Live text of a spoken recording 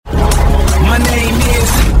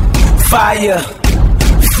Fire,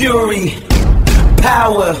 fury,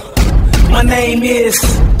 power. My name is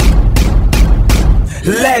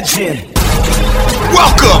Legend.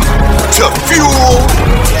 Welcome to Fuel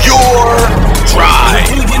Your Drive.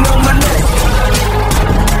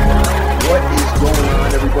 What is going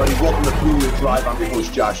on, everybody? Welcome to Fuel Your Drive. I'm your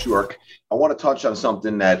host, Josh York. I want to touch on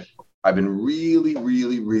something that I've been really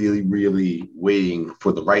waiting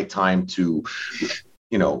for the right time to,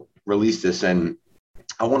 release this. And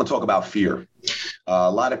I want to talk about fear.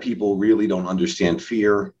 A lot of people really don't understand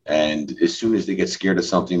fear. And as soon as they get scared of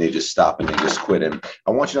something, they just stop and they just quit. And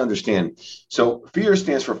I want you to understand. So fear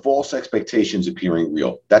stands for false expectations appearing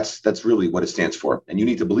real. That's really what it stands for. And you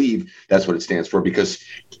need to believe that's what it stands for, because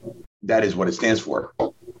that is what it stands for.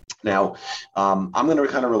 Now, I'm going to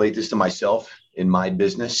kind of relate this to myself in my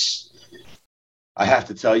business. I have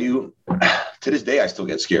to tell you, to this day, I still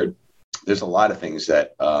get scared. There's a lot of things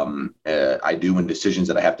that I do and decisions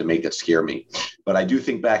that I have to make that scare me. But I do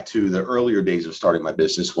think back to the earlier days of starting my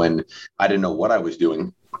business when I didn't know what I was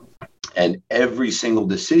doing. And every single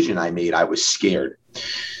decision I made, I was scared.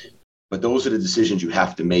 But those are the decisions you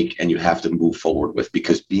have to make and you have to move forward with,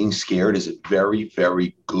 because being scared is a very,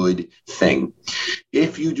 very good thing.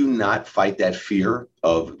 If you do not fight that fear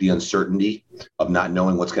of the uncertainty of not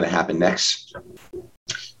knowing what's going to happen next,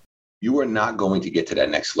 you are not going to get to that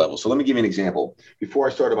next level. So let me give you an example. Before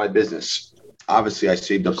I started my business, obviously I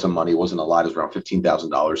saved up some money. It wasn't a lot. It was around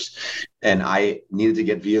 $15,000. And I needed to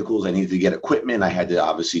get vehicles. I needed to get equipment. I had to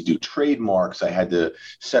obviously do trademarks. I had to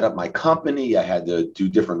set up my company. I had to do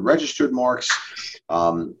different registered marks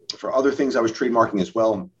for other things I was trademarking as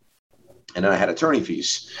well. And then I had attorney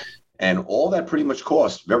fees. And all that pretty much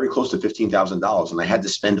cost very close to $15,000. And I had to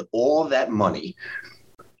spend all that money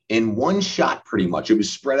in one shot, pretty much. It was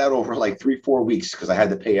spread out over like 3-4 weeks because I had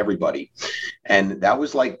to pay everybody. And that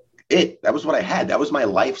was like it. That was what I had. That was my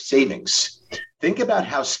life savings. Think about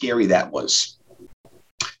how scary that was.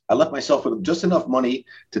 I left myself with just enough money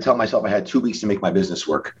to tell myself I had 2 weeks to make my business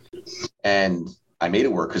work. And I made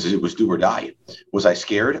it work because it was do or die. Was I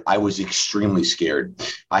scared? I was extremely scared.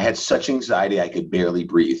 I had such anxiety I could barely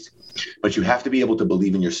breathe. But you have to be able to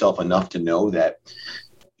believe in yourself enough to know that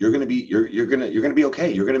you're going to be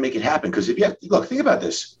okay. You're going to make it happen. Because if you have, look, think about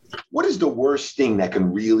this. What is the worst thing that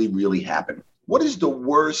can really happen? What is the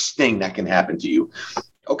worst thing that can happen to you?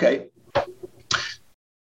 Okay.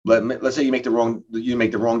 Let's say you make the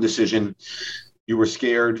wrong decision. You were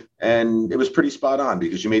scared and it was pretty spot on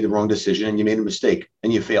because you made the wrong decision and you made a mistake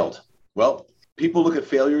and you failed. Well, people look at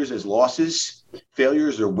failures as losses.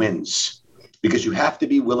 Failures are wins. Because you have to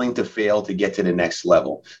be willing to fail to get to the next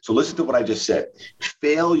level. So listen to what I just said.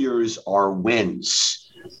 Failures are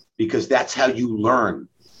wins because that's how you learn.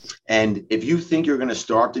 And if you think you're going to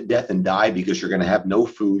starve to death and die because you're going to have no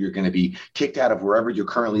food, you're going to be kicked out of wherever you're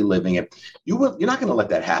currently living at, you're not going to let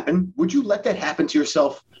that happen. Would you let that happen to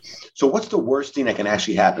yourself? So what's the worst thing that can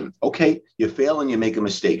actually happen? Okay, you fail and you make a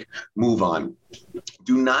mistake. Move on.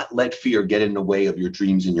 Do not let fear get in the way of your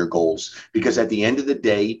dreams and your goals, because at the end of the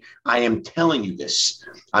day, I am telling you this.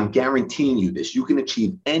 I'm guaranteeing you this. You can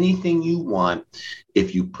achieve anything you want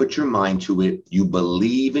if you put your mind to it, you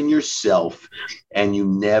believe in yourself, and you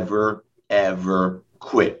never, ever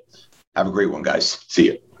quit. Have a great one, guys. See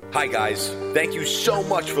you. Hi, guys. Thank you so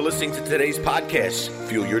much for listening to today's podcast,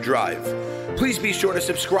 Fuel Your Drive. Please be sure to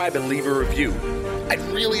subscribe and leave a review. I'd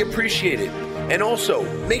really appreciate it. And also,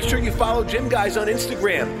 make sure you follow Gym Guys on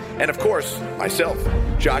Instagram. And of course, myself,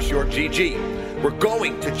 Josh York GG. We're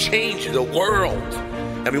going to change the world.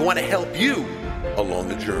 And we want to help you along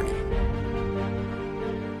the journey.